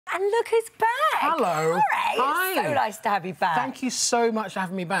And look who's back. Hello. Hi. It's so nice to have you back. Thank you so much for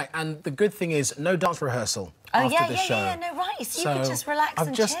having me back. And the good thing is, no dance rehearsal after the show. No, right. So you could just relax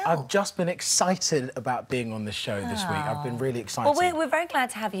and chill. I've just been excited about being on the show this week. I've been really excited. Well, we're very glad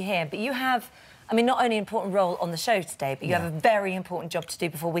to have you here, but you have... I mean, not only an important role on the show today, but you have a very important job to do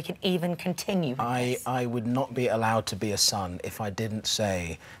before we can even continue with this. I would not be allowed to be a son if I didn't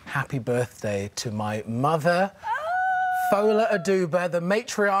say happy birthday to my mother, Fola Aduba, the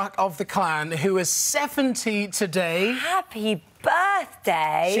matriarch of the clan, who is 70 today. Happy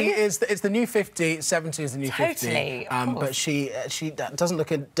birthday! She is. It's the new 50. 70 is the new 50. Totally. But she doesn't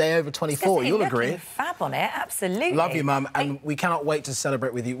look a day over 24. You'll agree. Fab on it, absolutely. Love you, Mum, and we cannot wait to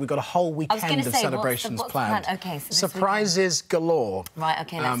celebrate with you. We've got a whole weekend of celebrations planned. Okay, so surprises galore. Right.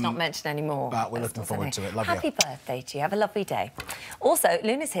 Okay, let's not mention any more. But we're looking forward to it. Love you. Happy birthday to you. Have a lovely day. Also,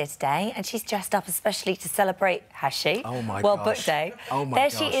 Luna's here today, and she's dressed up especially to celebrate. Has she? Oh my Well gosh. Booked Day. Oh my There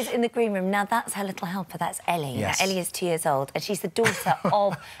gosh. she is in the green room. Now that's her little helper. That's Ellie. Yes. Now, Ellie is 2 years old, and she's the daughter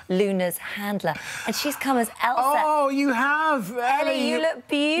of Luna's handler, and she's come as Elsa. Oh, you have, Ellie. You look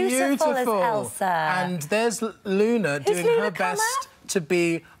beautiful as Elsa. And there's Luna doing her best to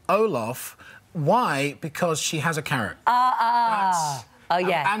be Olaf. Why? Because she has a carrot. Oh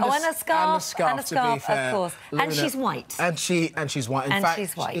yeah. And a scarf. And a scarf, to be fair. Of course. Luna, and she's white. And she's white. In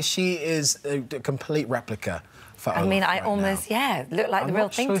fact, she is a complete replica for Olaf. I mean, I right almost now. look like the real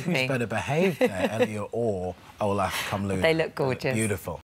thing to me. I'm not sure who's better behaved there, Ellie or Olaf come Luna. They look gorgeous. Beautiful.